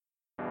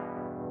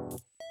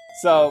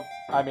So,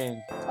 I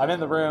mean, I'm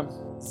in the room.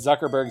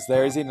 Zuckerberg's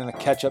there. He's eating a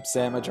ketchup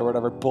sandwich or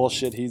whatever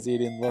bullshit he's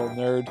eating, little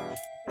nerd.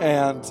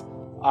 And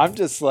I'm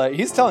just like,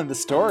 he's telling the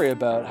story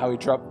about how he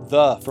dropped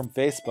the from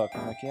Facebook.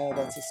 I'm like, yeah,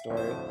 that's a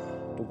story.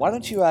 But why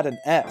don't you add an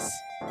S?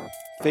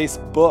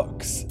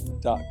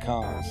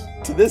 Facebooks.com.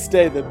 To this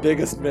day, the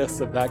biggest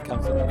myths of that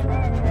company.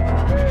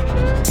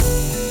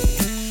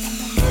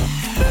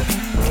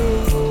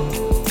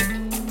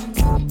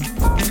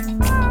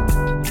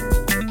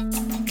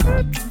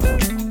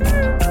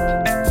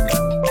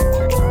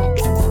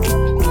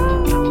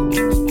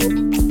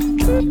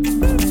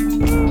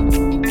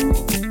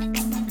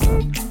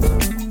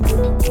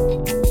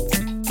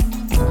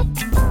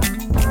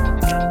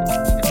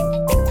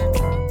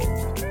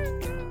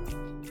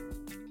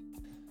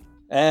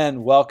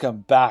 And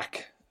welcome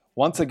back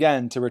once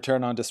again to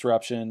Return on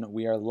Disruption.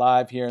 We are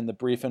live here in the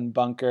Briefing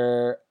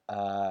Bunker.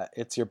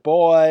 It's your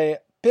boy,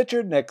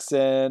 Pitchard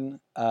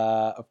Nixon.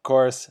 Of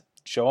course,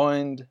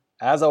 joined,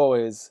 as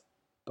always,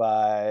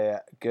 by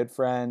good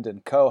friend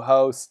and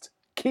co-host,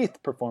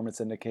 Keith, Performance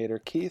Indicator.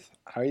 Keith,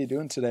 how are you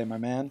doing today, my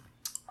man?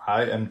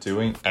 I am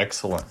doing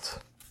excellent.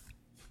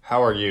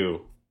 How are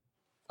you?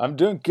 I'm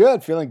doing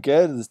good, feeling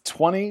good. This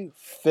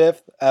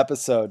 25th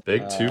episode.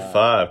 Big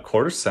 2-5,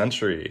 quarter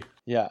century.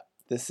 Yeah.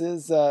 This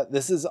is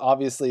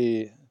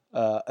obviously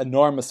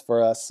enormous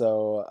for us,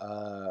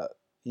 so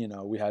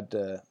we had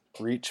to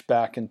reach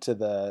back into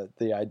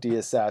the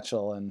idea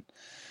satchel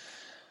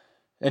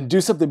and do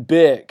something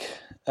big.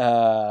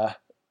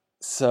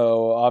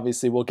 So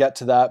obviously we'll get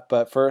to that,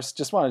 but first,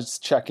 just want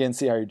to check in,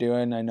 see how you're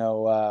doing. I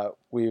know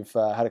we've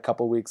had a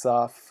couple weeks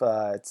off.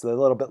 It's a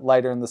little bit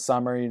lighter in the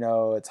summer.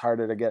 It's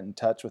harder to get in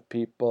touch with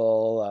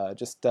people.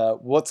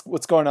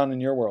 What's going on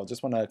in your world?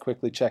 Just want to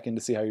quickly check in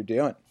to see how you're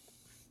doing.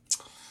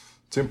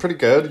 Doing pretty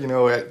good.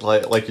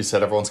 Like you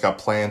said, everyone's got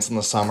plans in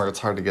the summer. It's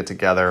hard to get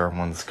together.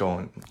 Everyone's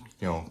going,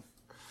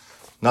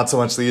 not so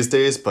much these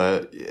days,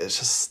 but it's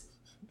just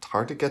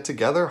hard to get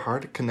together,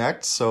 hard to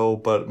connect. So,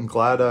 but I'm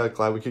glad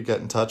we could get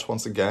in touch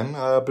once again.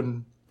 I've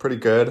been pretty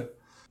good.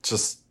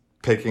 Just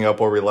picking up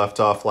where we left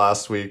off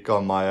last week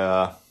on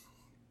my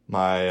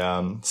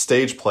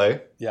stage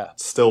play. Yeah.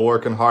 Still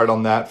working hard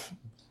on that,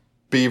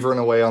 beavering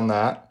away on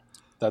that.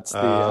 That's the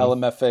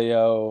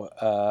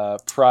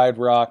LMFAO Pride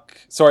Rock.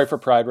 Sorry for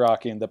Pride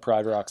Rocking the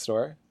Pride Rock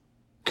story.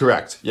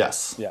 Correct.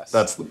 Yes. Yes.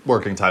 That's the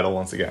working title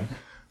once again.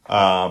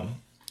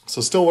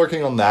 So still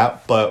working on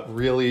that, but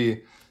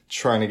really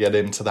trying to get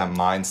into that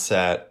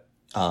mindset.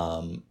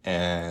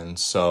 And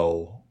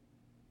so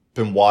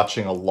been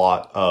watching a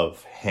lot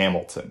of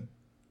Hamilton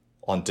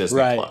on Disney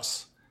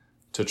Plus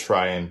to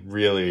try and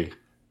really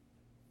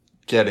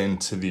get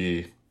into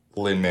the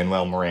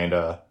Lin-Manuel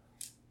Miranda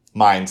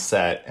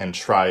mindset and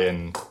try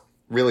and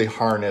really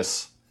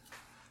harness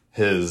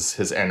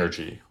his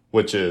energy,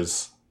 which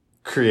is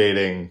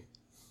creating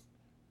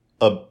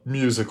a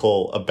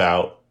musical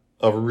about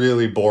a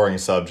really boring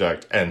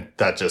subject, and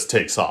that just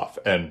takes off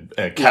and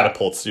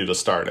catapults you to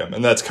stardom.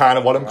 And that's kind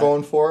of what I'm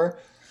going for.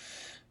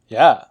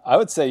 Yeah, I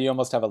would say you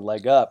almost have a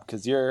leg up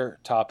because your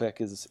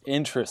topic is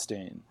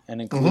interesting and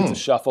includes a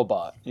shuffle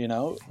bot,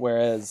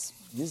 whereas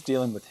he's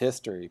dealing with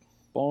history.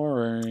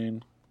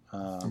 Boring.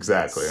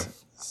 Exactly.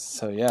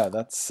 So yeah,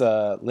 that's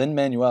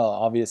Lin-Manuel,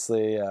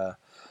 obviously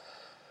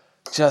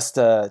just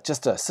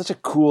such a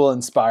cool,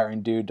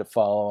 inspiring dude to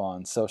follow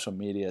on social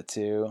media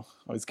too.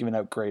 Always giving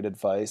out great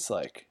advice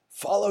like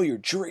follow your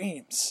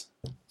dreams.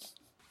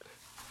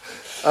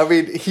 I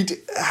mean,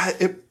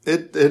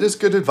 it is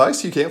good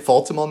advice. You can't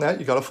fault him on that.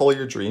 You got to follow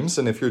your dreams,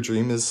 and if your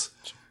dream is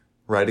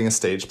writing a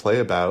stage play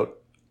about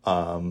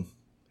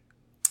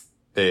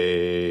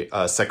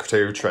a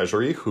Secretary of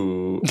Treasury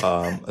who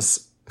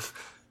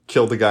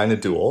killed a guy in a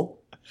duel.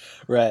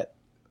 Right.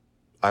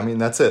 I mean,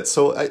 that's it.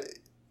 So,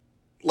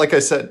 like I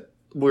said,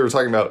 we were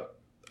talking about,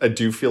 I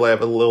do feel I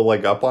have a little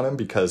leg up on him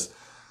because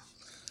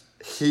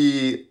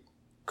he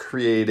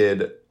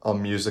created a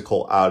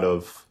musical out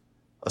of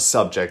a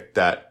subject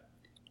that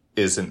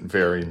isn't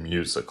very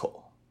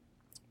musical.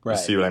 Right.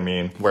 You see what I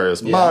mean?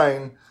 Whereas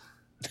mine,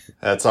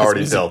 that's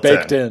already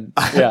baked in.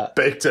 Yeah.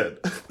 Baked in.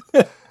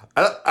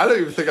 I don't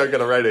even think I'm going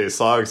to write any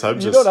songs.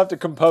 You don't have to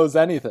compose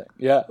anything.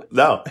 Yeah.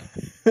 No.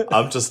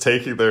 I'm just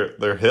taking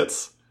their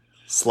hits,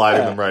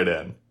 sliding them right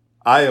in.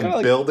 I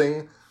am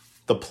building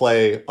the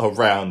play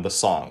around the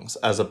songs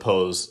as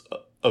opposed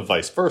to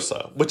vice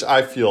versa, which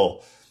I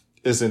feel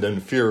is an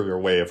inferior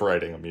way of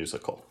writing a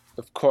musical.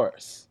 Of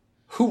course.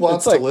 Who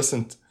wants to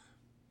listen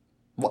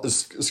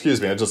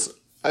excuse me, I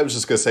was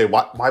just going to say,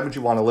 why would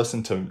you want to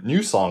listen to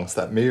new songs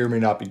that may or may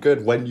not be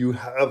good when you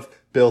have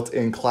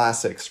built-in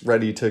classics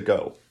ready to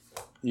go?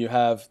 You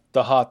have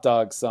the hot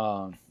dog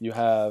song. You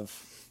have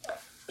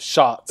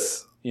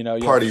shots. You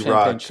Party have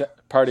Rock.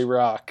 Party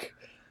Rock.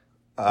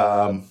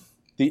 The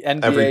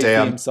NBA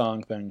theme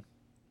song thing.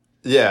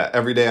 Yeah,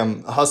 Every Day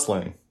I'm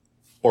Hustling.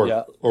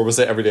 Or was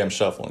it Every Day I'm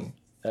Shuffling?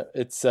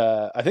 It's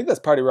I think that's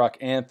Party Rock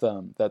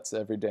Anthem. That's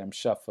Every Day I'm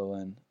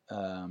Shuffling.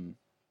 I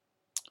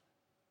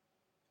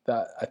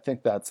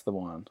think that's the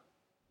one.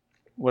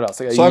 What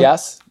else?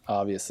 Yes,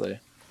 obviously.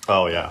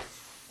 Oh yeah.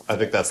 I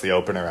think that's the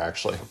opener,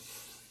 actually.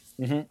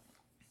 Mm-hmm.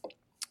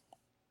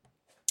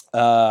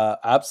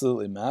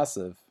 Absolutely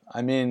massive.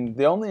 I mean,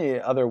 the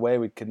only other way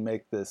we could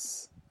make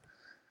this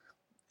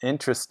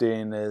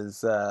interesting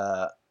is,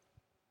 I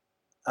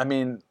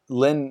mean,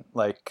 Lin,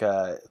 like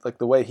the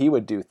way he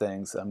would do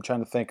things. I'm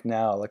trying to think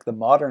now, like the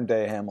modern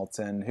day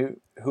Hamilton.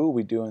 Who are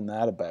we doing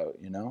that about?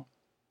 You know,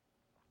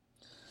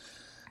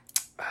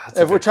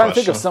 if we're trying to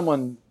think of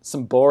some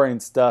boring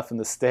stuff in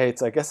the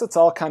States, I guess it's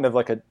all kind of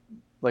like a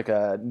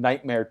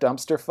nightmare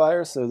dumpster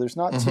fire. So there's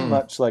not too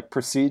much like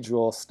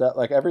procedural stuff.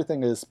 Like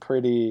everything is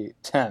pretty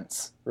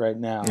tense right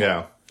now.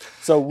 Yeah.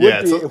 So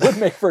it would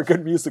make for a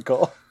good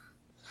musical.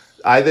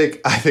 I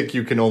think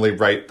you can only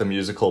write the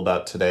musical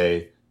about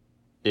today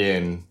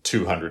in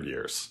 200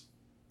 years.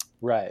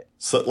 Right.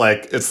 So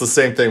like it's the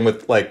same thing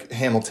with like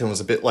Hamilton was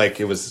a bit like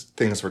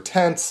things were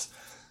tense.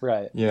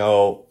 Right. You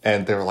know,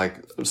 and they were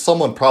like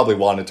someone probably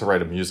wanted to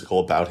write a musical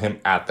about him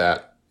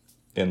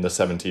in the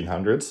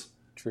 1700s.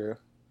 True.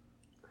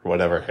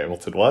 Whatever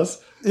Hamilton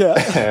was.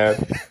 Yeah.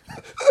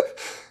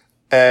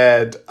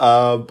 And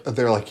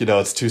they're like,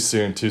 it's too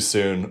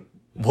soon.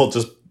 We'll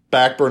just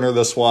back burner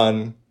this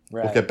one.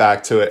 Right. We'll get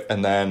back to it.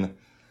 And then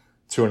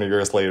 200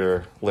 years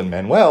later,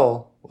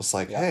 Lin-Manuel was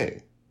like,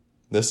 hey,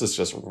 this is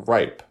just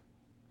ripe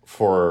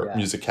for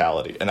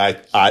musicality. And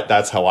I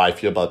that's how I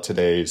feel about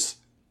today's,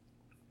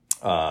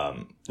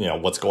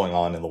 what's going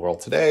on in the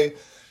world today.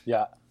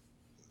 Yeah.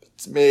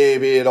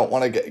 Maybe I don't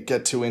want to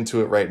get too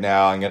into it right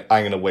now. I'm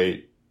going to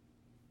wait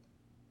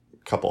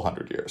a couple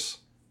hundred years.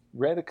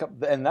 Right.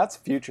 And that's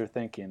future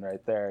thinking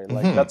right there.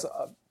 Like that's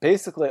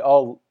basically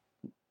all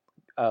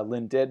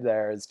Lin did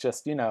there is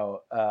just, he had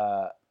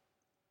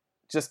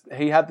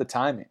the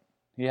timing.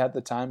 He had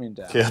the timing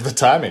down. He had the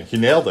timing. He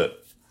nailed it.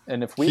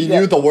 And he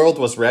knew the world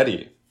was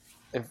ready.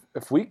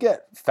 If we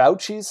get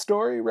Fauci's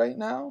story right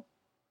now,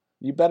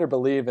 you better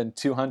believe in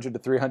 200 to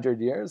 300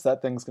 years,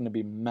 that thing's going to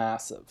be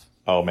massive.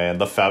 Oh man,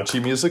 the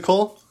Fauci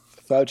musical?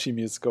 The Fauci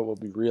musical will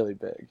be really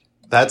big.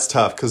 That's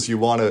tough because you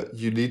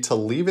need to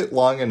leave it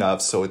long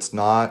enough so it's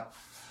not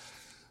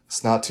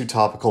too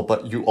topical,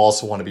 but you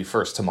also want to be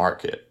first to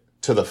market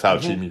to the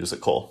Fauci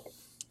musical.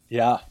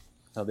 Yeah.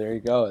 Oh, there you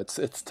go.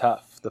 It's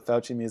tough. The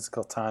Fauci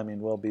musical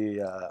timing will be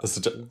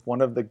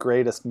one of the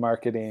greatest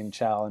marketing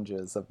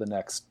challenges of the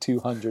next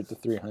 200 to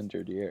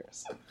 300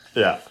 years.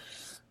 Yeah.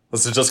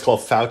 This is just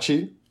called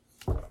Fauci?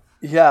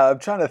 Yeah, I'm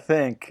trying to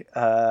think.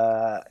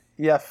 The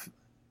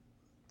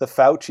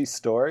Fauci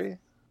story.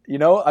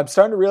 I'm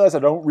starting to realize I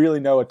don't really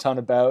know a ton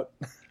about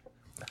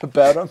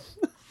him.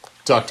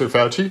 Dr.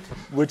 Fauci?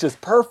 Which is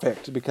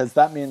perfect because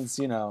that means,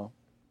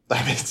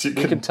 that means you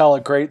can tell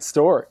a great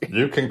story.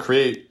 You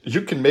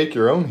can make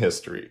your own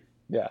history.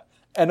 Yeah.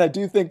 And I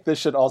do think this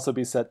should also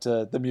be set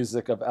to the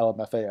music of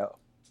LMFAO.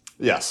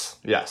 Yes.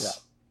 Yeah.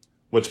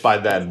 Which by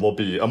then will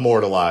be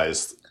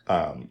immortalized.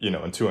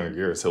 In 200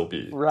 years, he'll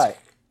be... Right.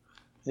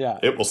 Yeah.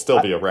 It will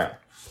still be around.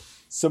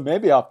 So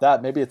maybe off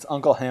that, maybe it's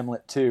Uncle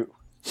Hamlet too.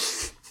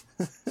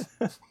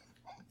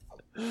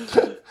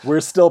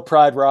 We're still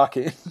Pride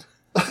rocking.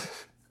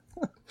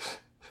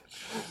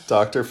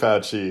 Dr.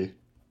 Fauci,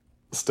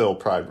 still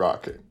Pride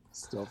rocking.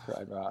 Still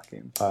Pride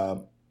rocking.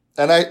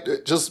 And I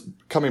just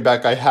coming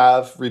back, I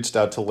have reached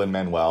out to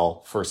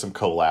Lin-Manuel for some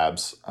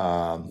collabs.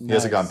 He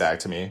hasn't gone back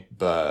to me,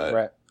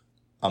 but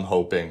I'm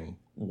hoping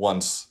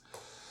once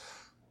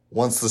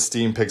the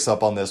steam picks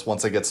up on this,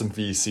 once I get some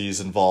VCs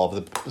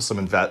involved,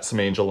 some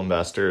angel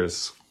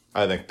investors,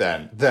 I think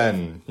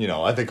then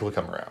I think it'll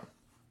come around.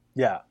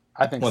 Yeah,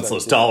 I think once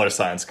those dollar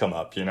signs come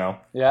up,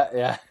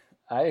 Yeah,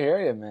 I hear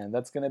you, man.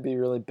 That's going to be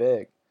really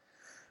big.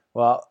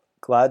 Well,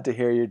 glad to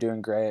hear you're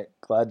doing great.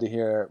 Glad to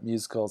hear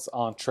musicals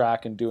on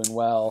track and doing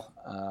well.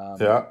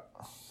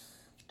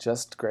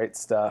 Just great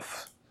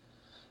stuff.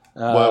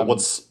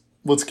 What's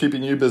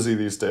keeping you busy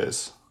these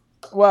days?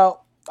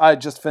 Well, I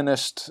just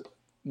finished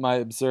my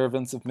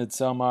observance of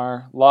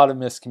Midsommar. A lot of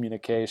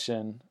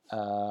miscommunication,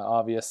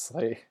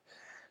 obviously.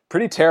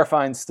 Pretty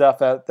terrifying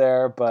stuff out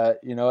there, but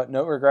you know what?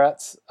 No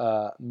regrets.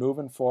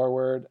 Moving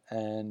forward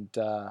and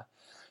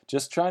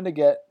just trying to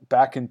get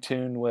back in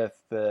tune with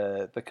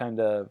the kind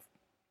of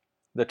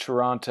the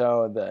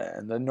Toronto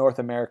and the North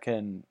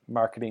American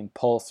marketing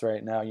pulse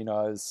right now. I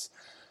was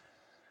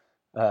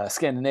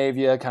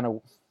Scandinavia, kind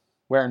of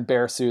wearing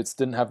bear suits,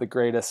 didn't have the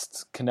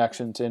greatest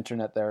connection to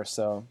internet there,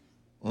 so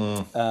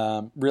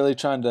really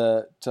trying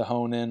to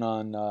hone in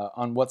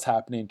on what's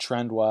happening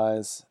trend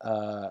wise,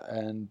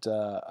 and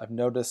I've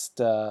noticed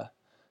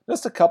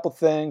just a couple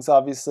things.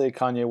 Obviously,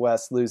 Kanye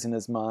West losing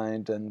his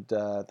mind, and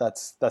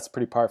that's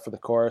pretty par for the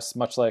course.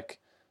 Much like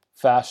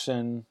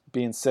fashion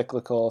being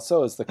cyclical,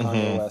 so is the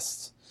Kanye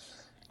West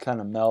kind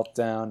of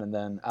meltdown and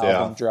then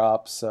album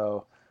drop.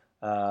 So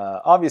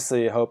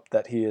obviously, I hope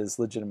that he is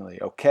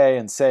legitimately okay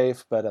and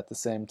safe, but at the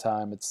same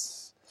time,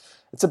 it's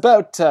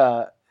about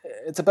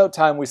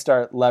time we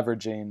start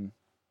leveraging,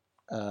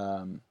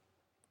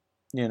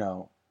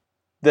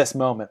 this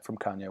moment from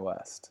Kanye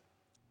West.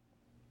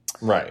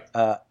 Right.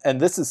 And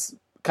this has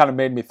kind of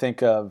made me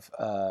think of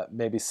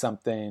maybe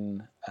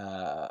something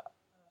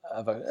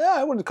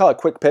I wouldn't call it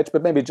quick pitch,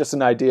 but maybe just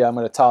an idea I'm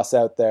going to toss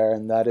out there,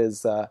 and that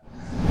is the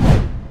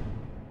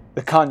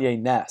Kanye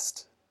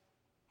Nest,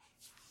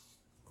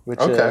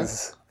 which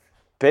is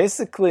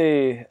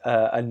basically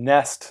a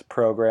Nest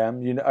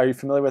program. Are you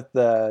familiar with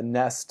the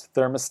Nest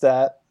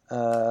thermostat?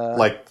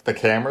 Like the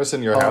cameras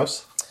in your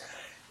house?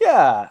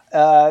 Yeah,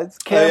 it's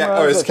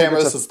cameras. It's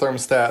cameras, it's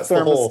thermostat.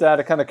 Thermostat,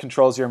 it kind of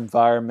controls your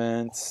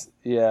environment.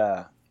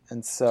 Yeah,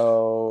 and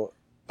so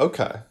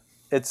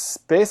it's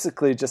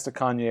basically just a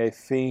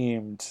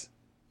Kanye-themed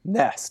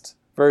Nest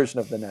version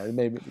of the Nest.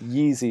 Maybe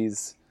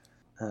Yeezys.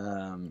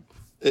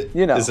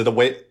 Is it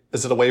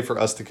a way for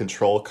us to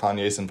control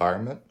Kanye's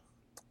environment?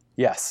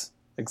 Yes,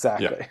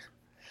 exactly. Yeah.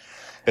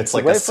 It's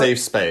like a safe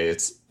space.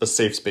 It's a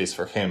safe space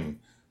for him.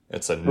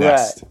 It's a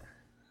Nest.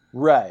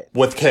 Right.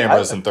 With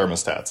cameras and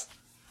thermostats.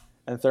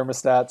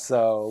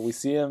 So we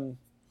see him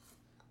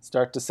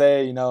start to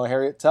say,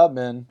 Harriet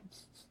Tubman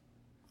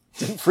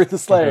didn't free the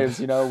slaves.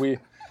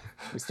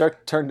 We start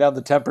to turn down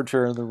the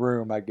temperature in the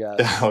room, I guess.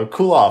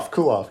 Cool off,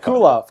 Kanye.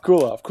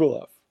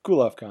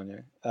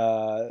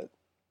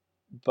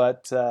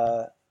 But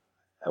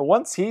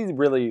once he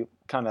really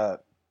kind of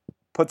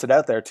puts it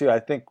out there too, I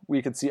think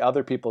we could see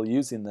other people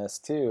using this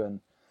too,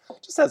 and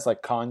just has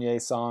like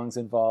Kanye songs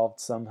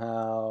involved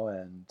somehow.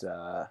 And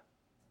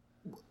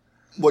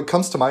what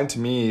comes to mind to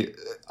me,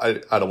 I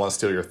don't want to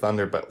steal your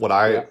thunder, but what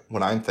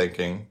I'm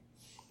thinking,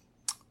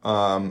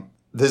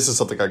 this is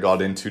something I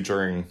got into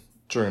during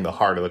the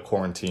heart of the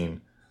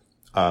quarantine,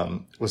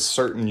 was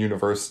certain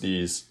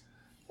universities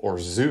or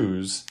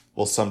zoos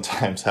will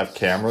sometimes have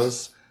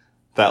cameras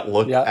that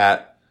look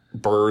at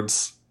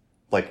birds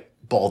like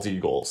bald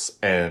eagles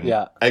and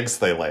eggs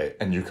they lay,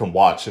 and you can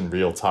watch in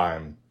real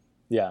time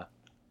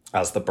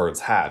as the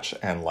birds hatch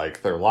and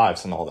like their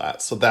lives and all that.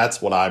 So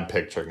that's what I'm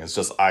picturing, is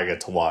just I get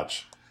to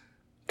watch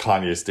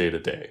Kanye's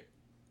day-to-day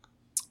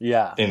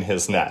in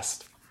his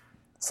nest.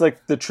 It's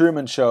like the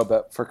Truman Show,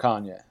 but for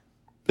Kanye.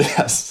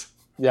 Yes.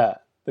 Yeah,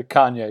 the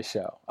Kanye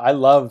Show. I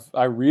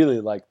really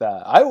like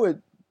that. I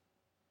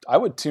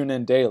would tune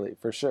in daily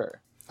for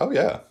sure. Oh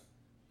yeah.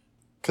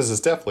 Because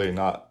it's definitely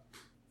not,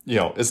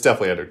 it's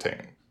definitely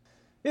entertaining.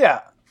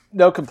 Yeah,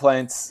 no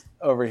complaints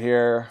over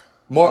here.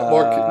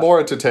 More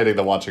entertaining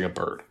than watching a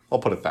bird. I'll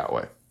put it that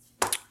way.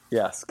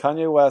 Yes,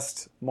 Kanye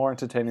West, more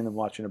entertaining than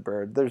watching a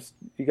bird.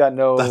 You got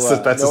no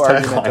that's no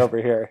argument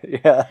over here.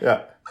 Yeah.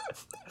 Yeah.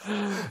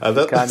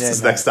 That's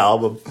his next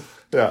album.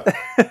 Yeah.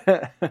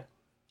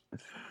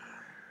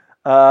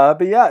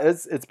 But yeah,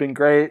 it's been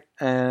great,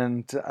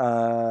 and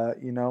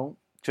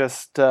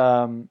just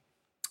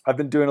I've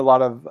been doing a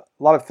lot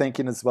of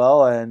thinking as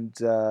well, and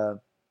a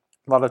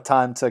lot of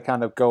time to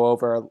kind of go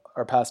over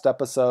our past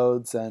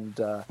episodes and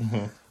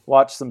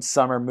watch some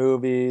summer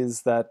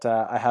movies that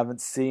I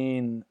haven't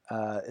seen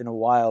in a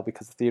while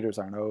because the theaters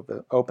aren't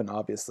open,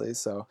 obviously.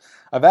 So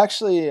I've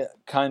actually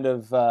kind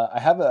of I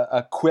have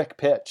a quick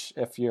pitch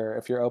if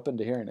you're open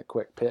to hearing a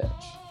quick pitch.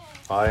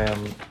 I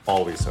am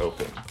always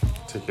open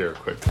to hear a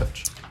quick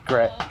pitch.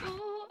 Great.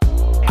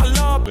 I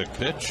love Quick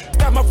pitch.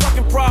 got my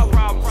fucking problem.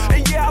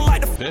 And yeah, I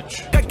like the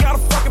Pitch. that got a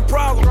fucking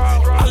problem.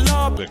 I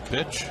love Quick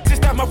pitch.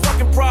 just got my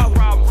fucking problem.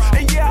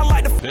 And yeah, I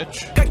like the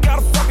Pitch. that got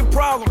a fucking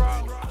problem.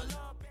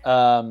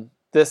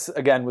 This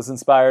again was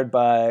inspired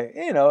by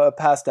a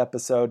past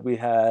episode we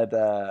had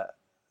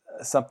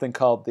something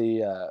called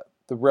the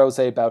Rose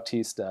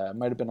Bautista. It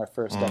might have been our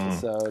first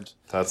episode.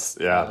 That's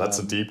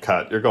a deep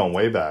cut. You're going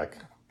way back.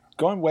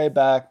 Going way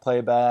back,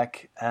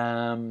 playback.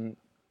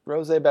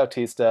 Rose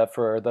Bautista,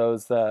 for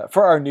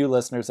our new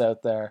listeners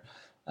out there,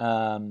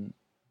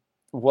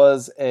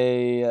 was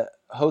a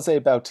Jose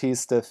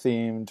Bautista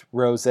themed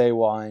rosé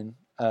wine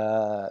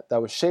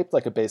that was shaped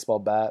like a baseball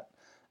bat.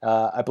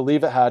 I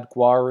believe it had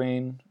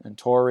guarine and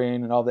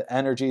taurine and all the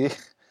energy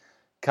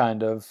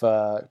kind of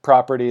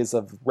properties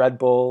of Red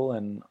Bull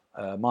and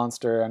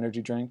Monster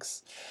energy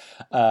drinks.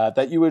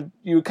 That you would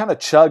kind of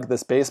chug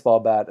this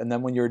baseball bat, and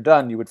then when you were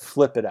done, you would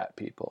flip it at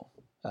people,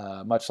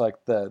 much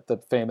like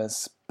the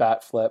famous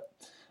bat flip.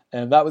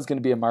 And that was going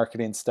to be a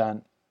marketing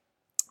stunt.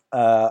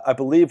 I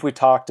believe we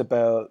talked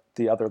about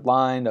the other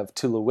line of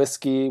Tula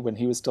Whiskey when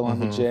he was still on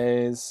the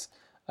Jays.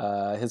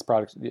 His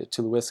product,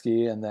 Tula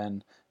Whiskey, and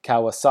then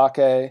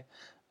Kawasaki.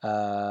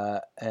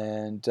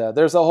 And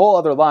there's a whole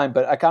other line,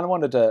 but I kind of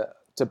wanted to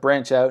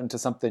branch out into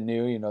something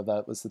new.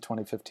 That was the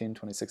 2015,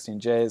 2016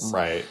 Jays.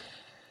 Right.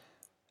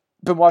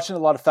 Been watching a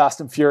lot of Fast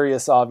and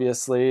Furious,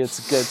 obviously.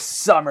 It's a good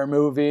summer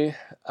movie.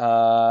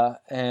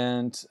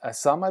 And I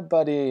saw my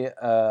buddy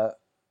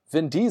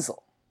Vin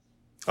Diesel.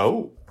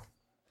 Oh.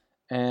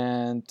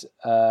 And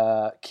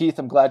Keith,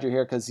 I'm glad you're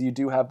here because you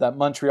do have that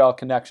Montreal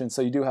connection.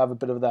 So you do have a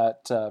bit of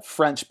that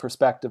French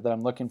perspective that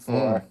I'm looking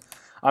for.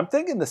 I'm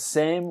thinking the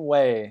same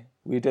way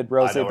we did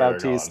Rose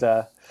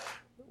Bautista.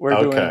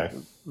 We're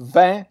doing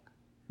Vin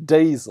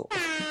Diesel.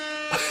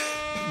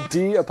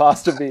 D'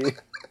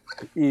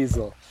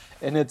 Easel.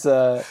 And it's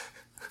a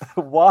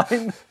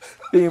wine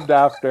themed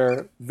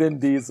after Vin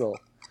Diesel.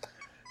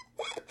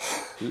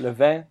 Le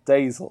Vin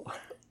Diesel.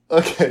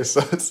 Okay,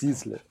 so it's...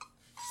 Diesel.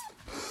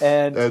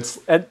 And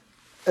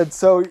And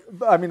so,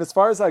 I mean, as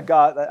far as I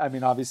got, I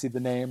mean, obviously the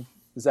name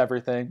is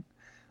everything,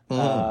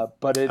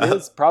 but it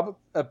is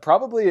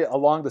probably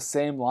along the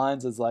same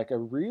lines as like a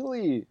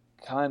really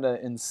kind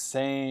of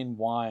insane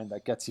wine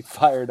that gets you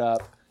fired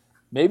up.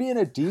 Maybe in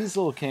a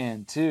diesel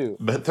can too.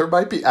 But there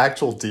might be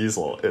actual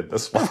diesel in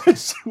this one.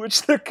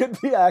 which there could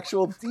be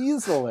actual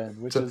diesel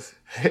in, which is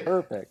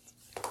perfect.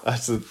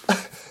 That's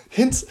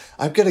hints.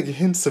 I'm getting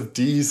hints of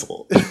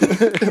diesel.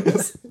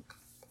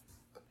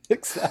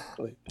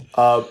 Exactly.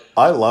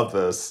 I love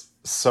this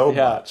so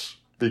much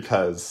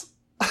because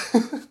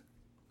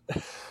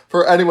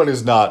for anyone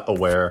who's not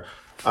aware,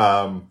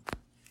 in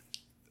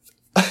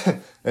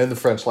the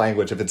French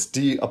language, if it's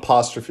D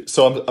apostrophe,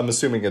 so I'm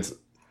assuming it's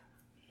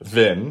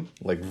vin,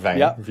 like vin,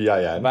 Yeah.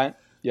 V-I-N. Vin.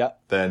 Yeah.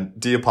 Then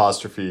D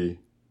apostrophe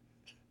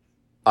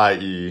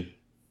I-E-S-E-L.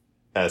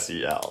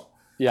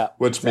 Yeah.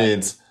 Which exactly.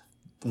 means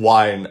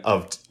wine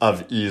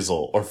of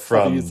easel, or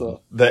from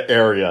easel. the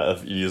area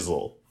of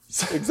easel.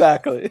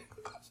 Exactly.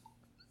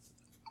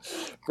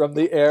 From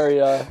the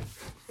area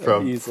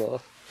From of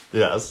easel.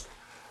 Yes.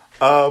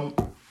 Oh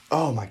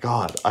my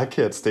god, I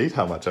can't state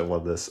how much I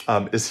love this.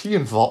 Is he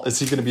involved? Is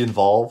he going to be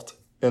involved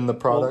in the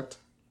product?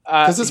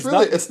 Because it's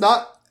really it's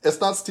not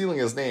stealing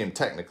his name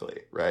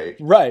technically, right?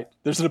 Right.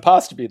 There's an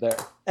apostrophe there,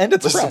 and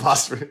it's There's an French.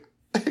 apostrophe.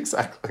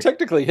 Exactly.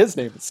 Technically, his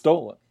name is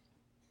stolen.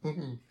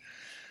 Mm-hmm.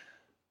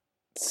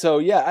 So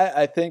yeah,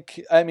 I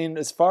think, I mean,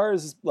 as far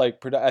as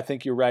like, I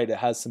think you're right. It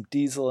has some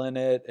diesel in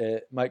it.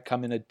 It might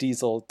come in a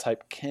diesel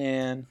type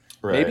can.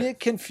 Right. Maybe it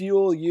can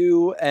fuel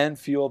you and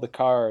fuel the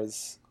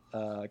cars,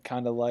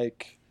 kind of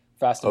like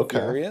Fast and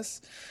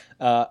Furious.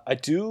 I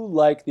do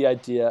like the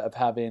idea of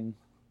having.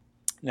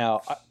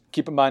 Now,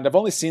 keep in mind, I've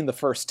only seen the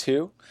first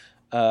two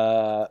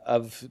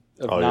of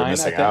 9. You're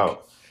missing I think,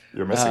 out.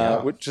 You're missing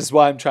out. which is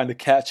why I'm trying to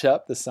catch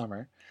up this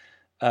summer.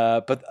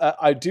 But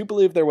I do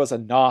believe there was a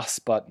NOS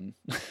button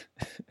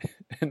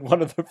in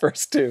one of the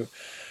first two.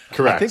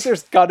 Correct. I think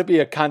there's got to be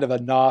a kind of a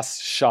NOS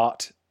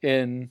shot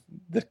in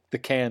the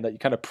can that you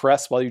kind of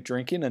press while you're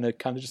drinking, and it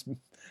kind of just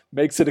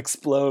makes it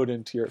explode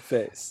into your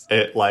face.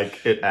 It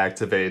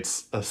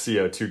activates a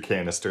CO2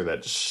 canister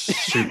that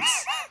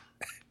shoots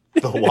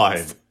the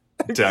wine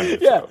down your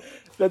Yeah, throat.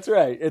 that's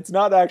right. It's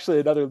not actually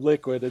another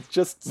liquid. It's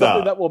just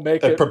something that will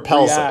make it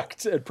propels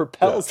react. It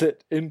propels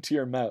it into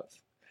your mouth.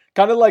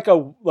 Kind of like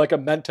a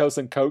Mentos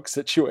and Coke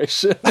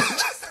situation.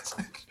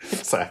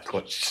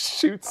 Exactly.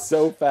 Shoots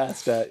so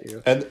fast at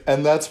you.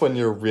 And that's when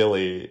you're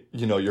really,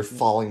 you're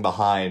falling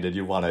behind, and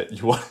you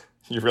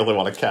really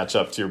want to catch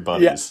up to your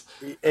buddies.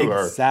 Yeah,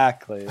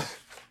 exactly.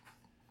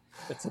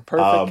 It's a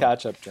perfect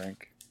catch-up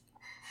drink.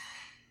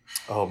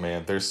 Oh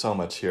man, there's so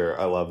much here.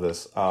 I love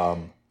this.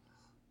 Okay,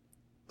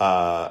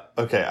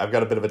 I've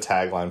got a bit of a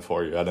tagline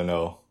for you. I don't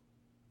know,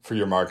 for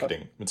your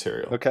marketing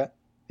material. Okay.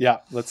 Yeah,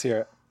 let's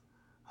hear it.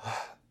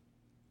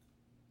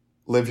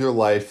 Live your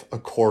life a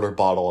quarter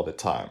bottle at a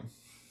time.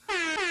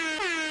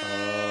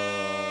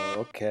 Oh,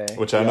 okay.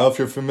 Which I don't know if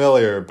you're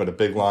familiar, but a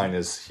big line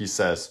is, he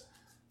says,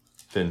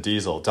 Vin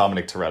Diesel,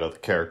 Dominic Toretto, the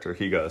character,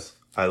 he goes,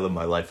 I live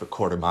my life a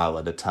quarter mile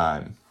at a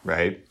time,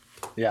 right?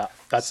 Yeah,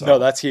 that's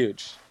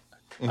huge.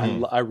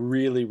 Mm-hmm. I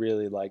really,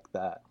 really like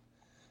that.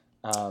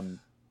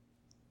 Man,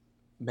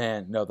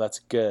 no, that's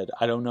good.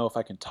 I don't know if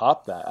I can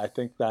top that. I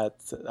think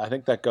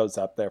that goes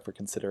up there for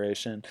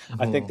consideration.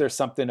 Mm-hmm. I think there's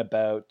something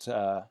about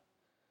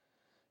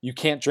you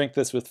can't drink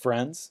this with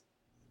friends,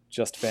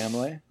 just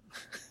family.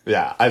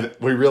 Yeah,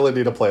 we really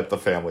need to play up the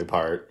family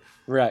part.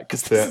 Right,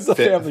 because this is a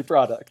family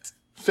product.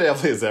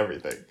 Family is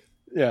everything.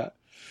 Yeah.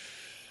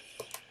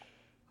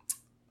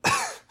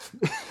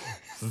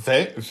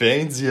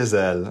 Vin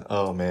Diesel.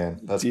 Oh man,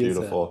 that's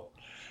Diesel. beautiful.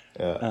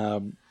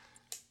 Yeah.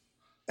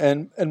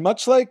 And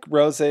much like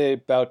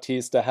Rosé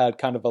Bautista had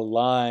kind of a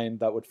line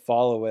that would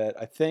follow it,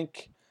 I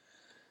think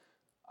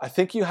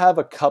you have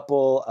a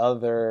couple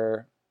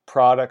other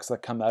products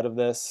that come out of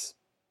this.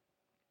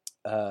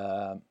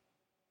 I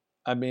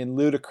mean,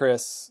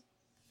 Ludacris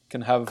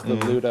can have the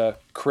Luda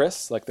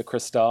Chris, like the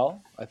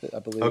Cristal. I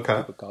believe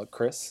people call it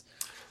Chris.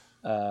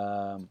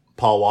 Paul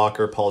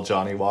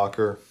Johnny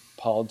Walker.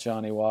 Paul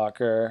Johnny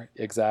Walker.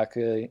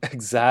 Exactly.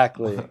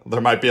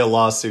 There might be a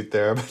lawsuit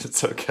there, but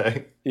it's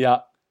okay. Yeah.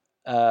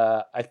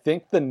 I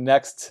think the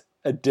next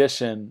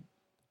edition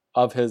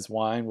of his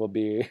wine will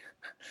be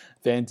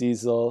Van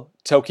Diesel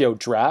Tokyo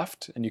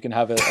Draft, and you can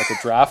have it like a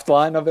draft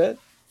line of it.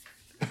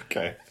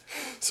 Okay.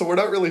 So we're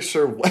not really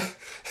sure what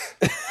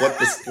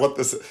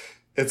this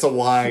it's a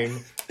wine.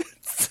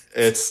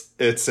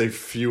 It's a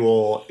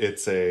fuel,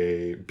 it's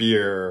a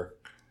beer.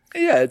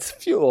 Yeah, it's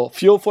fuel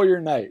for your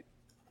night.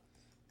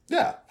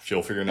 Yeah,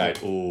 fuel for your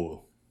night.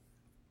 Ooh.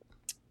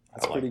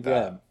 That's pretty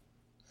good.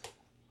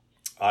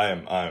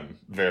 I'm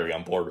very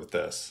on board with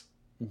this.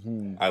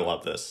 Mm-hmm. I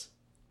love this.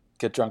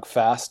 Get drunk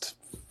fast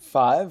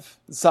 5,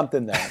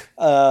 something there.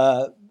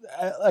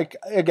 Like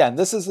again,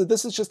 this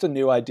is just a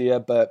new idea,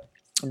 but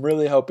I'm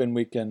really hoping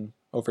we can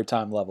over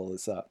time level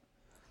this up.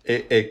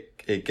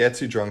 It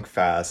gets you drunk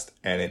fast,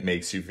 and it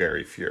makes you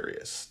very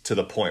furious to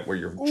the point where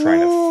you're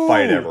trying to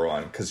fight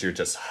everyone because you're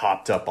just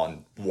hopped up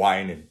on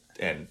wine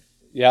and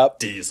Yep.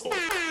 Diesel.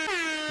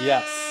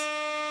 Yes.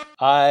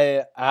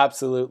 I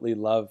absolutely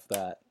love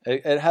that.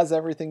 It has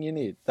everything you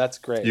need. That's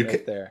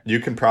great there. You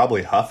can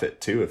probably huff it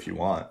too if you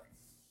want.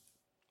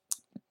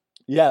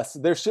 Yes,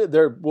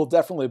 there will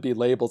definitely be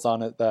labels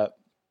on it that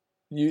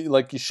you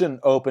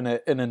shouldn't open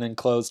it in an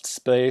enclosed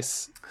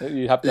space.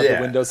 You have to have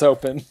the windows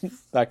open,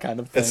 that kind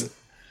of thing.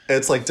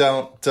 It's like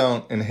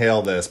don't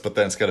inhale this, but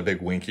then it's got a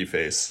big winky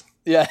face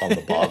on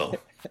the bottle.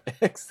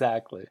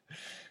 Exactly.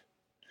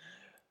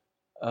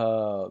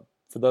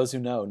 For those who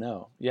know,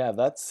 no. Yeah,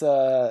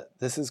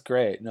 this is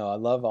great. No, I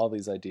love all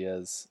these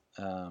ideas.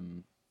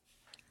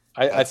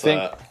 I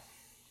think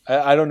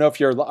I don't know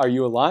if are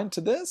you aligned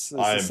to this?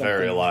 I am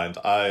very aligned.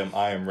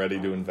 I am ready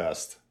to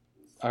invest.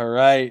 All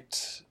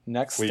right.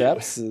 Next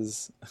steps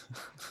is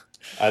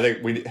I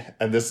think we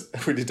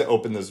need to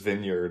open this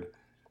vineyard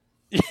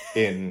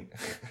in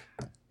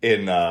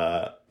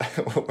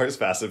where's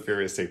Fast and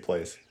Furious take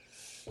place?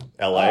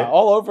 LA?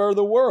 All over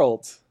the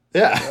world.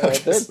 Yeah.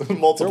 they're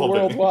Multiple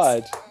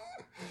worldwide.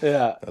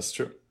 Yeah. That's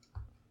true.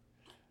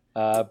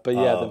 But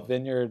yeah, the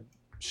vineyard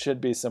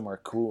should be somewhere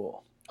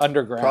cool.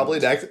 Underground. Probably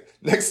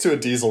next to a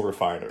diesel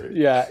refinery.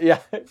 Yeah.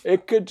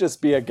 It could just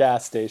be a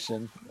gas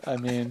station. I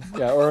mean,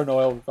 or an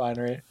oil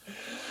refinery.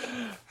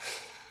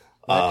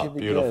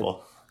 Beautiful.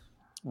 Good.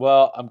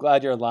 Well, I'm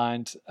glad you're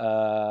aligned.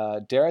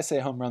 Dare I say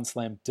home run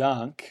slam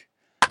dunk.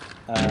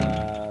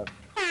 But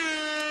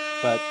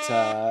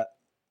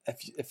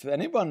if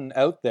anyone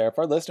out there, if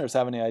our listeners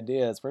have any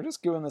ideas, we're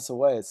just giving this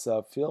away.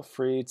 So feel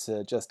free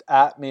to just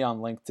 @ me on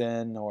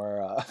LinkedIn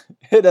or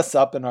hit us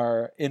up in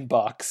our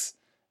inbox,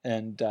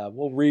 and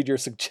we'll read your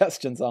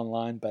suggestions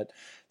online. But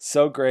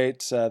so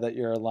great that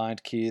you're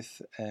aligned,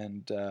 Keith.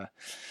 And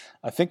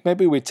I think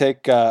maybe we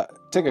take a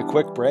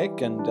quick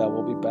break, and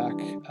we'll be back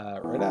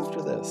right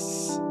after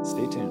this.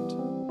 Stay tuned.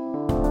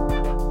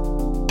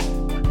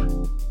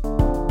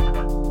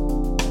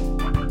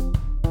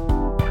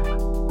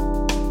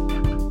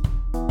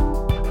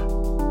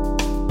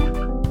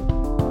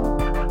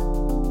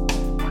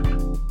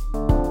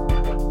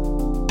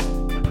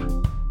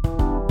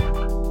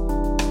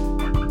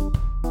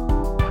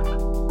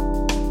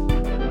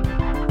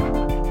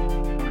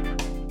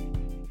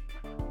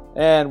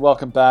 And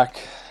welcome back.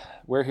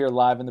 We're here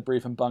live in the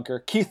Briefing Bunker.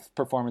 Keith,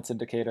 Performance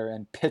Indicator,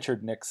 and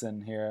Pitchard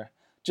Nixon here,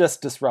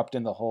 just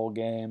disrupting the whole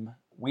game.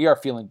 We are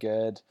feeling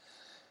good.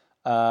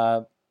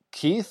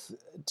 Keith,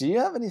 do you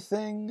have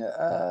anything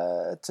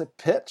to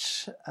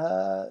pitch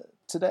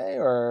today,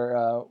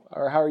 or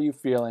how are you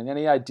feeling?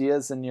 Any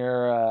ideas in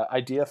your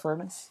idea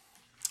furnace?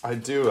 I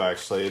do,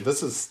 actually.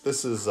 This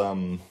is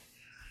kind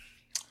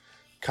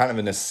of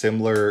in a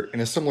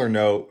similar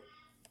note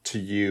to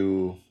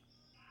you.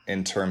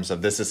 In terms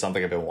of, this is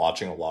something I've been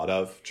watching a lot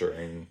of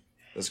during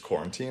this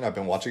quarantine. I've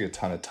been watching a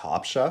ton of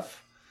Top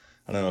Chef.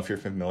 I don't know if you're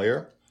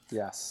familiar.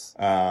 Yes.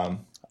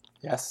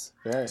 Yes.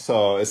 Very.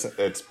 So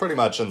it's pretty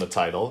much in the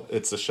title.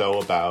 It's a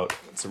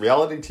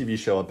reality TV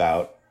show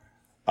about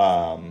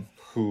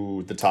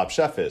who the top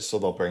chef is. So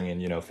they'll bring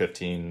in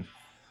 15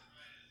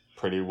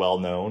 pretty well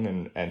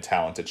known and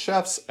talented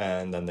chefs,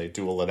 and then they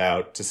duel it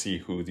out to see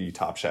who the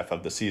top chef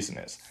of the season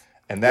is.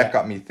 And that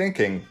got me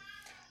thinking,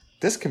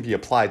 this can be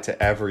applied to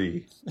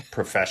every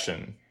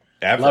profession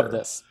ever.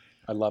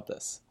 I love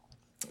this.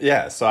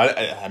 Yeah, so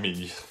I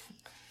mean,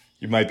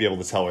 you might be able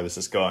to tell where this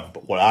is going,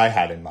 but what I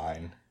had in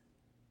mind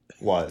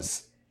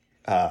was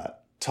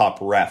top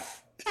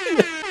ref.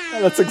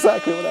 That's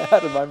exactly what I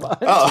had in my mind.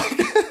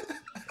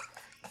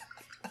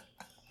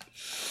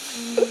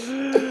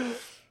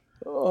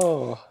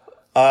 Oh.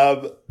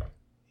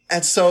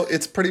 And so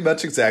it's pretty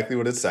much exactly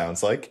what it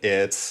sounds like.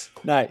 It's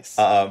nice.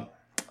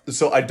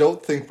 So I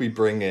don't think we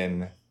bring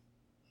in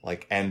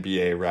like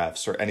NBA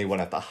refs or anyone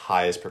at the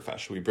highest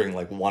profession. We bring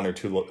like one or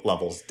two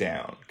levels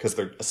down because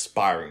they're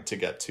aspiring to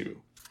get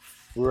to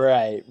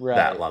right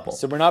that level.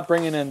 So we're not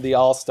bringing in the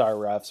all-star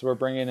refs. We're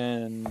bringing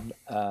in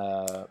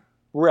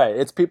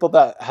it's people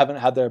that haven't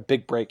had their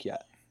big break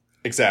yet.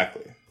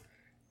 Exactly.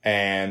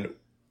 And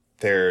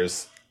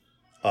there's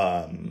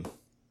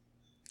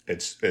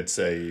it's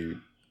a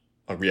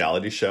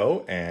reality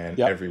show, and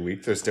every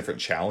week there's different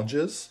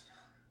challenges.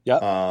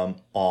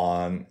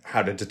 On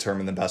how to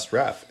determine the best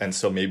ref. And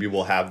so maybe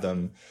we'll have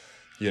them,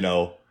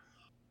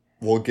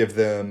 we'll give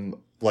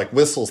them like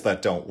whistles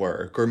that don't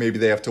work, or maybe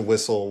they have to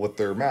whistle with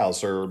their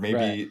mouths, or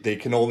maybe they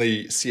can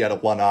only see out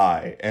of one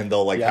eye, and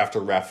they'll have to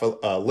ref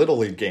a little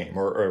league game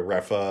or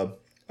ref a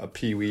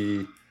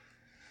peewee,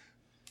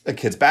 a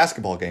kid's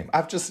basketball game.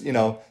 I've just,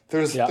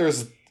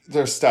 there's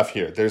stuff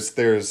here.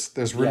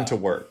 There's room to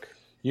work.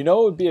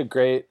 What would be a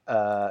great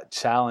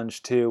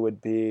challenge too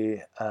would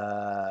be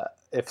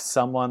if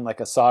someone like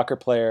a soccer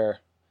player,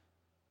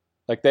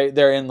 like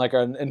they're in like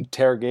an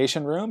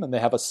interrogation room and they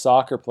have a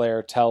soccer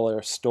player tell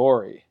their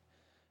story,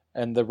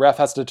 and the ref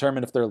has to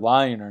determine if they're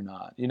lying or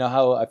not. You know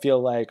how I feel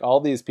like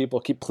all these people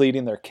keep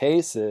pleading their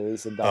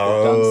cases and that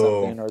they've done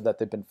something, or that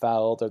they've been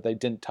fouled, or they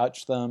didn't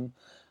touch them,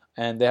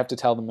 and they have to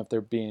tell them if they're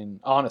being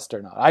honest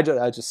or not. I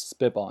just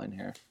spitballing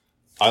here.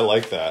 I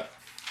like that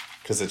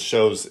because it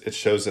shows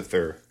if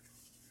they're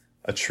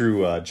a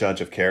true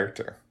judge of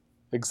character.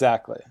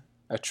 Exactly.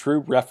 A true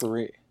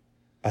referee.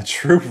 A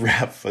true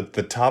ref,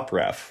 the top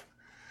ref.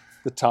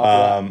 The top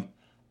ref.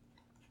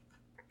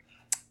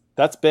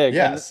 That's big.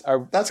 Yes,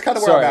 And that's kind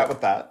of where I'm at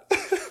with that.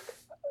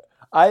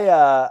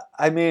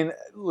 I mean,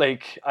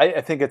 like,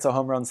 I think it's a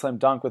home run slam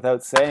dunk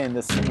without saying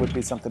this would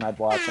be something I'd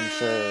watch. I'm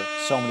sure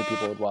so many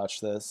people would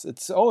watch this.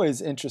 It's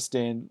always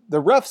interesting.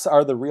 The refs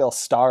are the real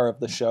star of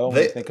the show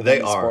when you think of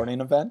any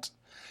sporting event.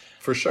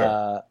 For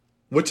sure.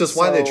 Which is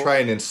why they try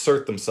and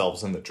insert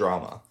themselves in the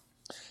drama.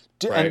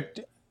 Right?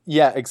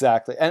 Yeah,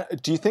 exactly. And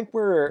do you think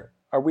are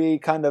we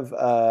kind of,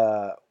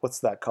 what's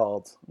that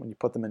called when you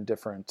put them in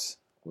different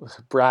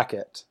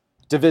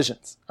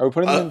divisions? Are we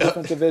putting them in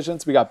different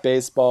divisions? We got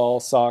baseball,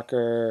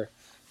 soccer,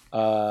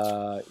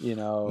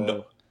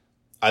 No.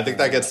 I think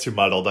that gets too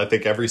muddled. I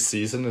think every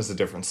season is a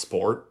different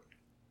sport.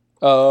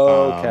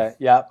 Oh, okay.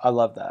 Yeah, I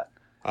love that.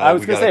 I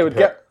was going to say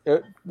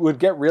it would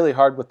get really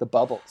hard with the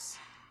bubbles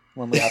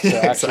when we have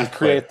to actually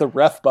create the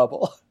ref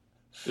bubble.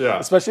 Yeah.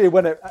 Especially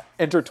when it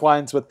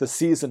intertwines with the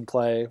season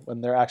play when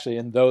they're actually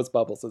in those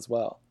bubbles as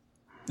well.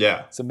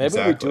 Yeah. So maybe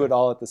we do it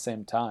all at the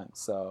same time.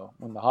 So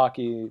when the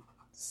hockey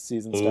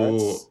season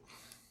starts,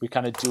 we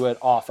kind of do it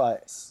off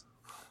ice.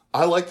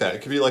 I like that.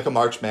 It could be like a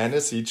March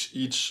Madness.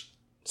 Each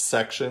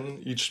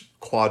section, each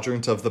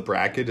quadrant of the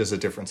bracket is a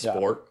different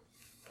sport.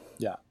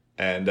 Yeah.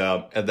 And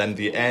then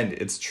the end,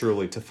 it's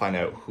truly to find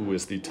out who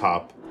is the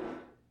top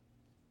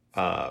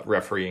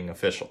refereeing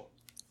official.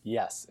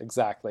 Yes,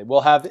 exactly.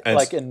 We'll have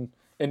like in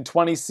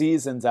 20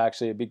 seasons.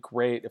 Actually, it'd be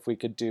great if we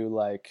could do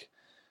like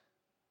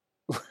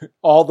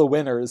all the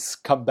winners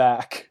come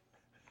back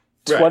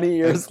 20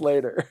 years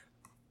later.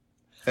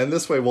 And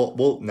this way,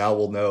 we'll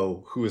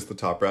know who is the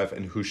top ref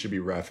and who should be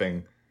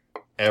reffing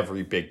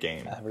every big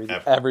game.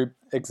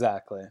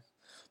 Exactly.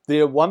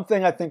 The one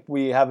thing I think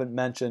we haven't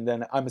mentioned,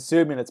 and I'm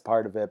assuming it's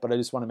part of it, but I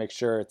just want to make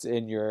sure it's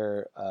in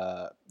your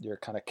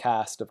kind of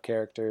cast of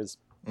characters,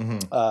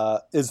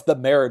 is the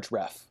marriage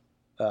ref,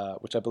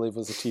 which I believe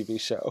was a TV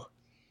show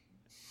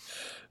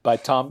by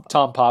Tom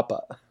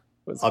Papa.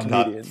 I'm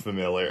not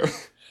familiar.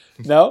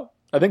 No?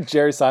 I think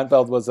Jerry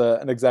Seinfeld was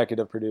an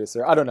executive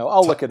producer. I don't know.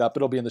 I'll look it up.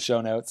 It'll be in the show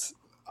notes.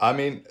 I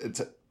mean,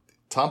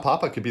 Tom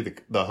Papa could be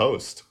the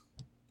host.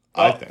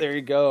 I think. There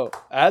you go.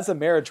 As a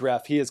marriage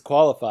ref, he is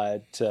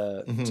qualified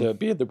to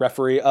be the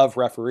referee of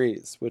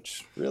referees,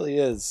 which really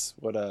is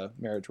what a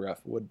marriage ref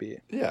would be.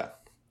 Yeah.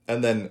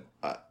 And then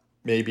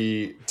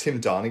maybe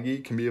Tim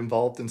Donaghy can be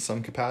involved in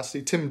some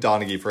capacity. Tim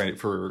Donaghy,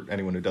 for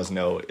anyone who doesn't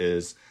know,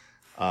 is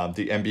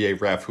the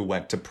NBA ref who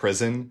went to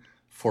prison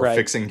for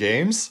fixing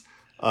games.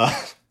 So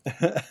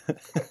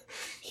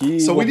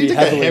we need to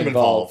get him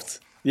involved.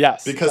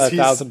 Yes, because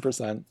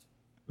 1,000%.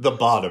 The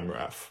bottom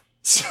ref.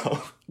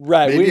 So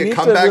maybe we a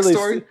comeback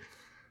story.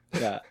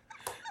 Yeah,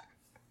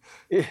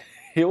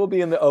 he will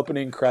be in the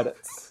opening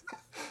credits.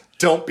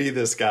 Don't be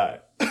this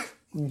guy.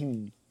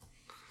 Don't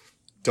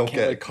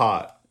get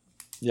caught.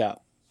 Yeah.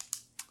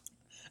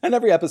 And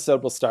every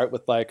episode will start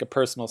with like a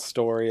personal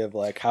story of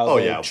like how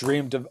they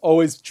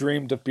always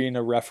dreamed of being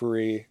a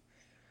referee.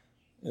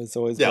 It's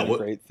always been a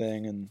great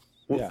thing, and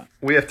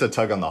we have to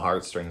tug on the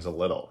heartstrings a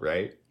little,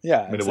 right?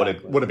 Yeah, I mean, exactly.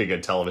 It wouldn't be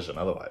good television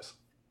otherwise.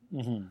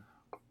 Mm-hmm.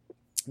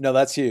 No,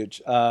 that's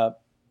huge. I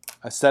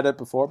said it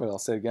before, but I'll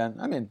say it again.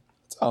 I mean,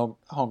 it's a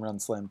home run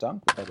slam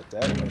dunk without a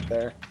doubt right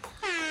there.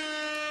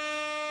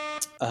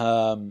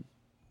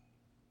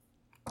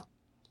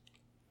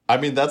 I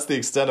mean, that's the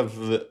extent of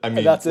the. I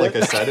mean, like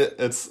I said,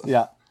 it's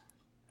yeah.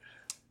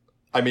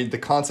 I mean, the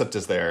concept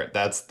is there.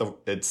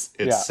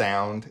 It's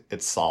sound.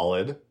 It's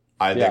solid.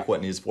 I think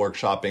what needs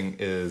workshopping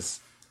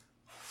is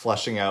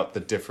fleshing out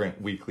the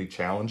different weekly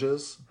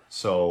challenges.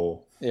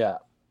 So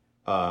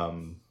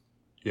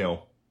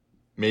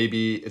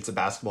maybe it's a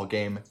basketball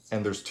game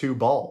and there's 2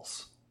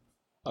 balls.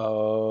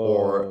 Oh.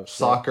 Or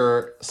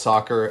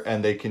soccer,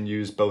 and they can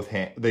use both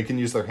hands. They can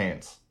use their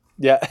hands.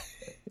 Yeah.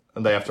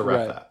 And they have to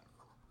ref that.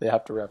 They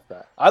have to ref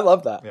that. I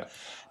love that. Yeah.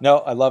 No,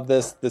 I love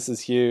this. This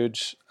is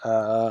huge.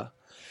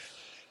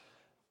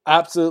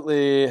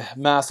 Absolutely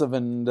massive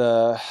and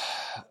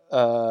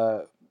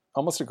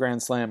almost a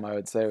grand slam, I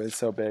would say. It was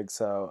so big.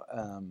 So,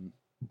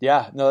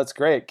 that's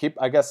great.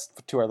 I guess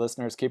to our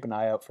listeners, keep an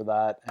eye out for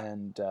that.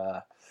 And,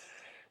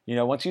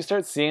 once you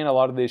start seeing a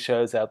lot of these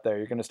shows out there,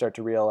 you're going to start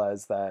to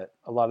realize that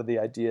a lot of the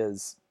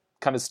ideas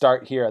kind of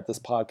start here at this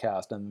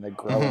podcast and they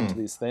grow into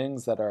these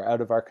things that are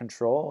out of our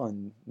control.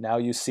 And now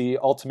you see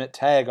Ultimate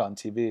Tag on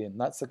TV, and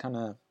that's the kind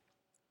of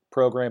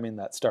programming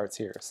that starts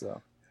here.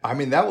 So, I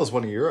mean, that was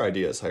one of your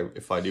ideas,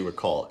 if I do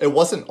recall. It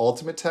wasn't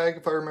Ultimate Tag,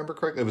 if I remember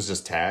correctly. It was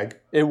just Tag.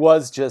 It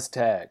was just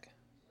Tag.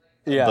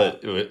 Yeah.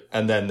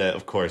 And then,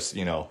 of course,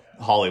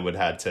 Hollywood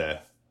had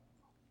to,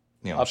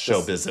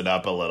 showbiz it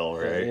up a little,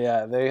 right?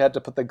 Yeah, they had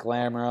to put the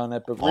glamour on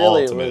it, but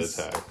really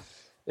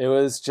it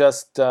was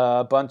just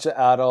a bunch of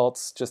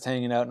adults just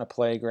hanging out in a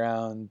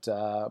playground,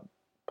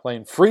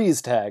 playing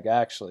freeze tag,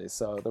 actually.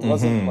 So there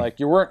wasn't like,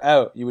 you weren't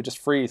out. You would just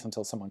freeze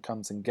until someone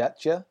comes and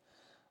gets you.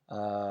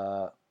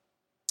 And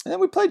then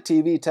we played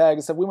TV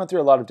tag. So we went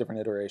through a lot of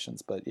different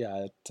iterations, but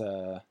yeah,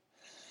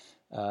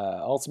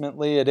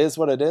 ultimately, it is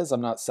what it is.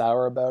 I'm not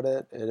sour about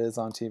it. It is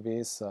on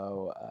TV,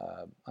 so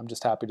I'm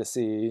just happy to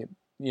see,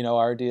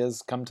 our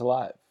ideas come to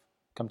life.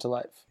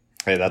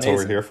 Hey, that's Amazing.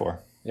 what we're here for.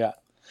 Yeah.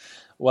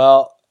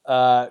 Well,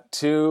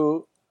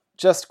 2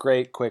 just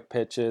great quick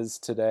pitches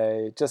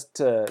today, just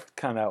to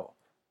kind of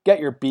get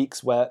your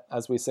beaks wet,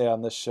 as we say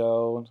on this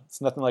show. It's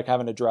nothing like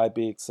having a dry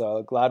beak,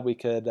 so glad we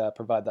could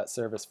provide that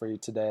service for you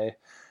today.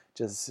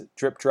 Just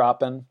drip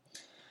dropping.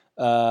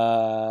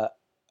 I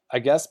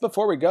guess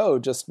before we go,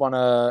 just want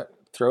to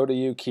throw to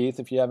you, Keith,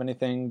 if you have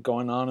anything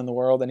going on in the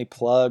world, any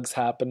plugs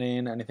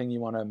happening, anything you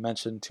want to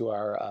mention to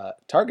our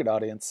target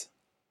audience.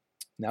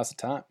 Now's the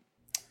time.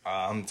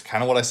 It's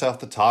kind of what I said off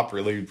the top.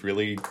 Really,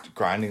 really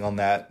grinding on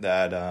that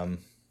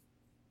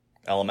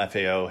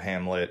LMFAO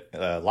Hamlet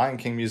Lion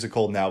King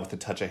musical, now with a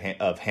touch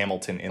of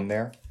Hamilton in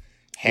there.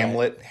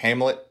 Hamlet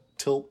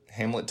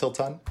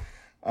Tilton.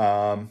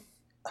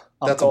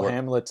 Uncle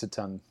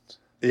Hamleton.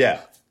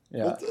 Yeah.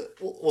 Yeah.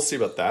 We'll see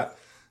about that.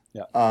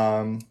 Yeah.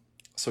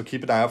 So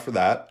keep an eye out for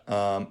that.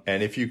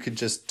 And if you could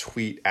just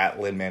tweet at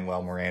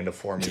Lin-Manuel Miranda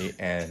for me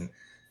and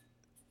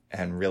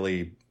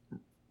really,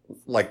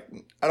 like,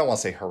 I don't want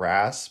to say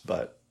harass,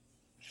 but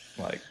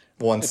like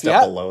one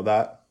step below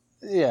that.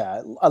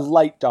 Yeah, a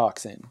light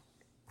doxing.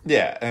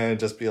 Yeah, and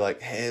just be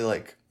like, hey,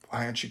 like,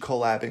 why aren't you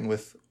collabing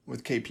with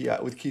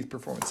KPI, with Keith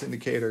Performance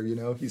Indicator?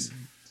 He's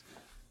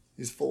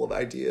full of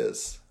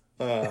ideas.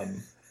 But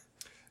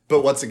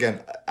once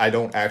again, I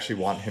don't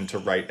actually want him to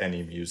write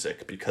any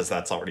music because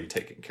that's already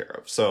taken care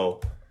of.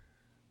 So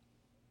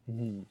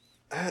now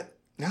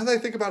that I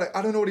think about it,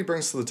 I don't know what he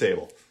brings to the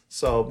table.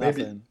 So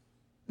maybe, Nothing.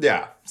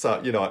 Yeah.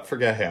 So you know what?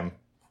 Forget him,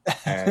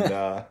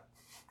 and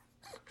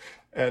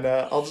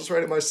I'll just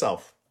write it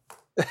myself.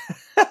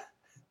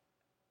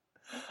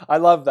 I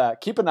love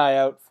that. Keep an eye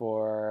out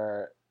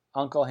for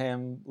Uncle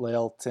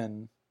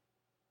Hamleton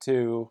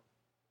 2,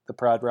 the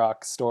Pride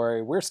Rock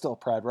story. We're still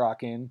Pride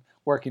Rocking,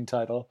 working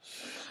title.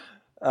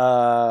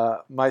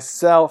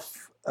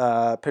 Myself,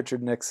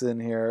 Pitchard Nixon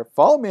here.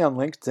 Follow me on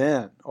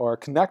LinkedIn or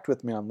connect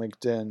with me on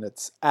LinkedIn.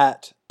 It's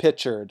at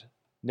Pitchard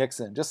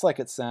Nixon, just like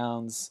it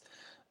sounds.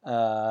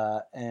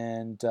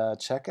 And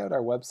check out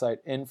our website,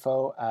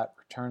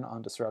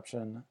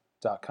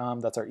 info@returnondisruption.com.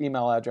 That's our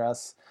email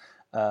address.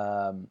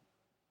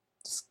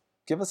 Just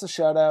give us a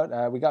shout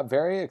out. We got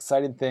very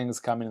exciting things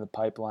coming in the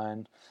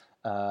pipeline.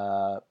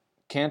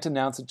 Can't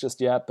announce it just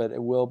yet, but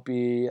it will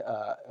be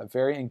a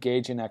very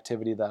engaging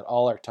activity that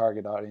all our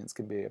target audience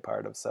can be a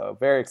part of. So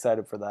very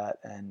excited for that.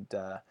 And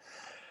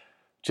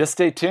just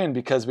stay tuned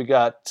because we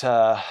got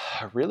a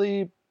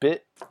really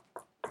bit.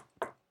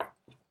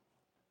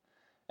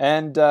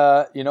 And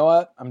you know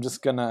what? I'm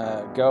just going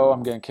to go.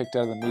 I'm getting kicked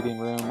out of the meeting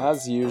room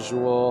as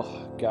usual.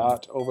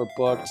 Got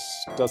overbooked.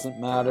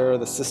 Doesn't matter.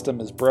 The system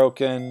is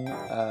broken.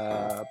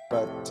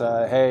 But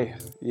hey,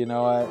 you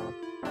know what?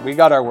 We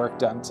got our work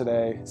done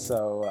today.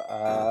 So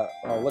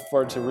I'll look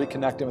forward to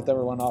reconnecting with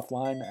everyone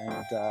offline.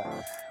 And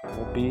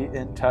we'll be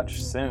in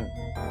touch soon.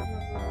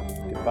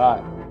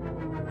 Goodbye.